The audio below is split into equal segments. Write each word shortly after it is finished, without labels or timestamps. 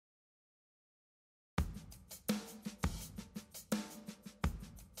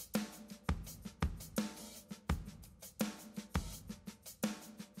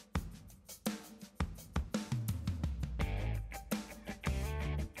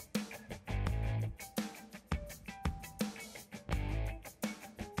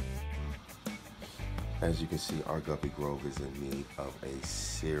As you can see, our Guppy Grove is in need of a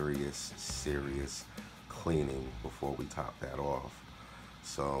serious cleaning before we top that off.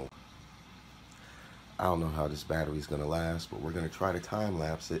 So I don't know how this battery is going to last, but we're going to try to time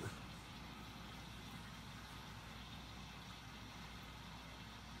lapse it.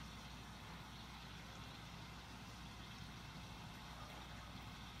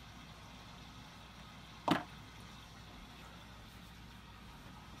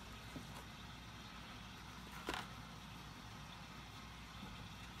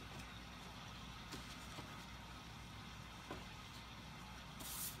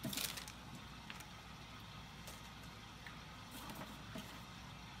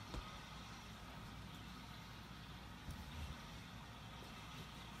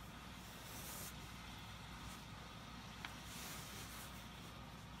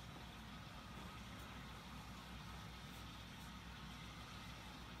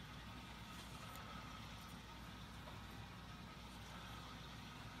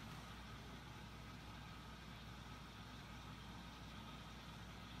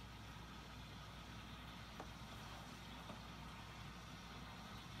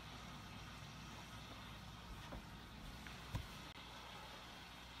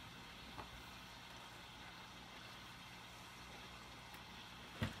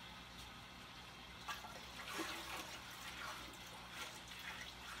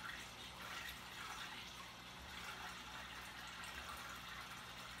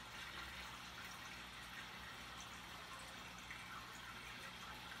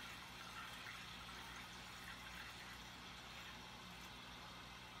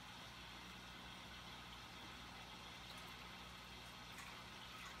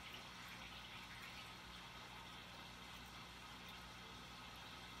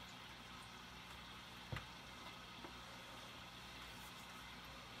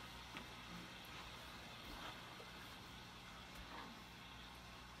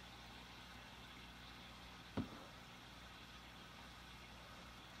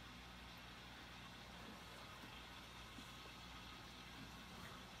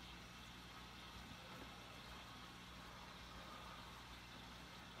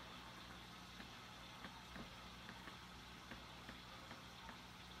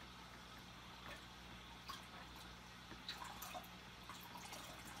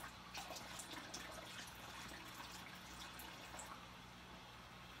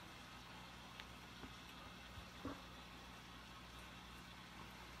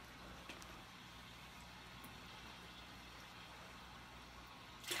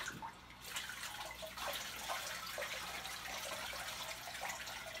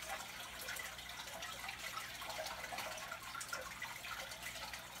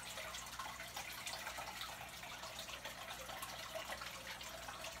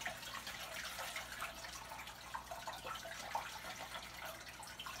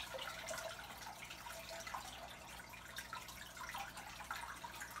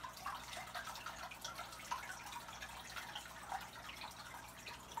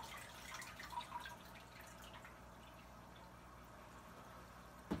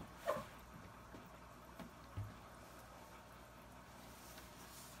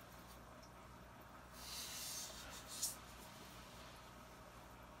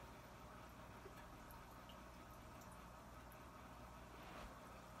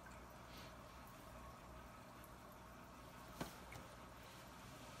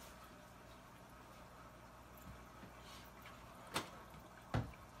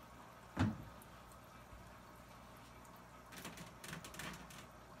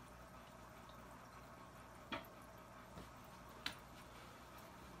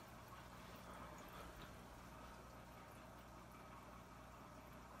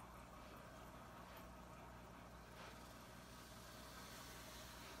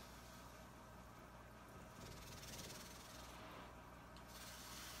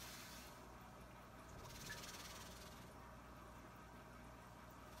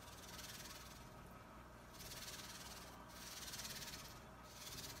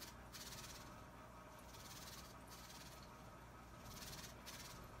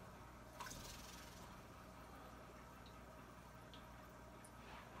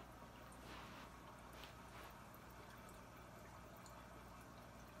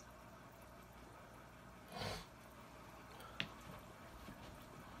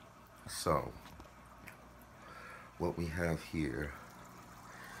 So what we have here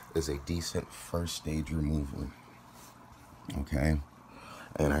is a decent first stage removal. Okay,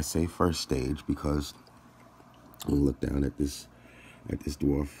 and I say first stage because we look down at this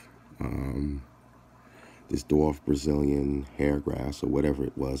dwarf this dwarf Brazilian hair grass or whatever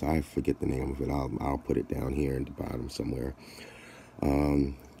it was. I forget the name of it. I'll put it down here in the bottom somewhere.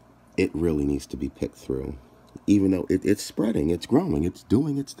 It really needs to be picked through. Even though it's spreading, it's growing, it's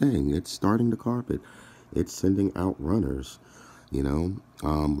doing its thing, it's starting to carpet, it's sending out runners, you know,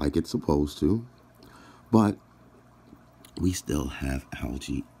 like it's supposed to. But we still have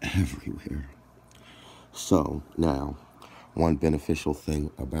algae everywhere. So now, one beneficial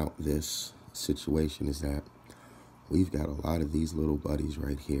thing about this situation is that we've got a lot of these little buddies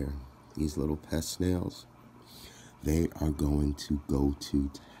right here. These little pest snails, they are going to go to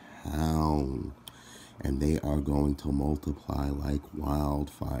town. And they are going to multiply like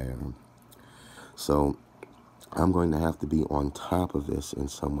wildfire. So I'm going to have to be on top of this in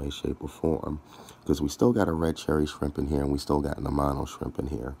some way, shape, or form, because we still got a red cherry shrimp in here and we still got an amano shrimp in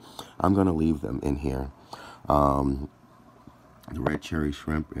here. I'm going to leave them in here. The red cherry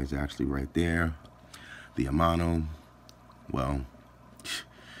shrimp is actually right there. The amano, well,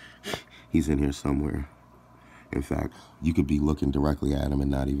 he's in here somewhere. In fact, you could be looking directly at him and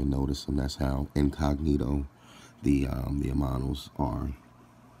not even notice him. That's how incognito the amanos are.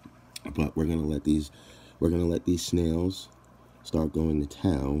 But we're gonna let these snails start going to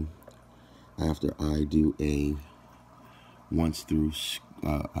town after I do a walk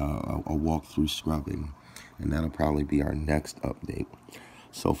through scrubbing, and that'll probably be our next update.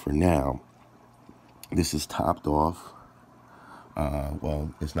 So for now, this is topped off.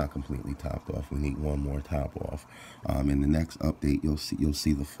 Well, it's not completely topped off. We need one more top off. In the next update, you'll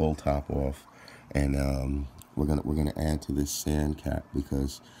see the full top off, and we're gonna add to this sand cap,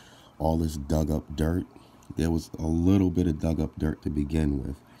 because all this dug up dirt, there was a little bit of dug up dirt to begin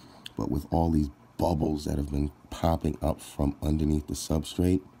with, but with all these bubbles that have been popping up from underneath the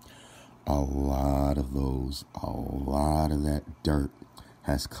substrate, a lot of that dirt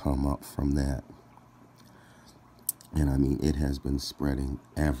has come up from that. And I mean, it has been spreading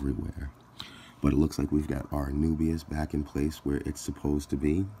everywhere. But it looks like we've got our Nubius back in place where it's supposed to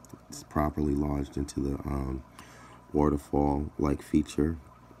be. It's properly lodged into the waterfall-like feature.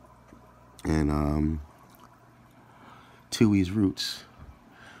 And Tui's roots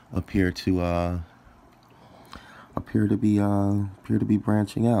appear to be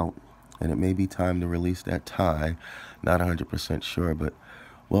branching out. And it may be time to release that tie. Not 100% sure, but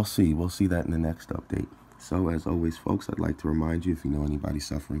we'll see. We'll see that in the next update. So, as always, folks, I'd like to remind you, if you know anybody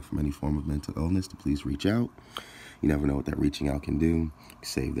suffering from any form of mental illness, to please reach out. You never know what that reaching out can do. You can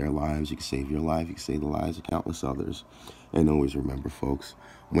save their lives, you can save your life, you can save the lives of countless others. And always remember, folks,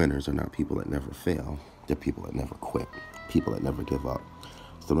 winners are not people that never fail. They're people that never quit, people that never give up.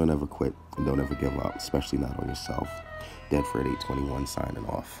 So don't ever quit and don't ever give up, especially not on yourself. Deadford 821 signing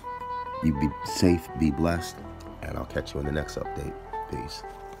off. You be safe, be blessed, and I'll catch you in the next update. Peace.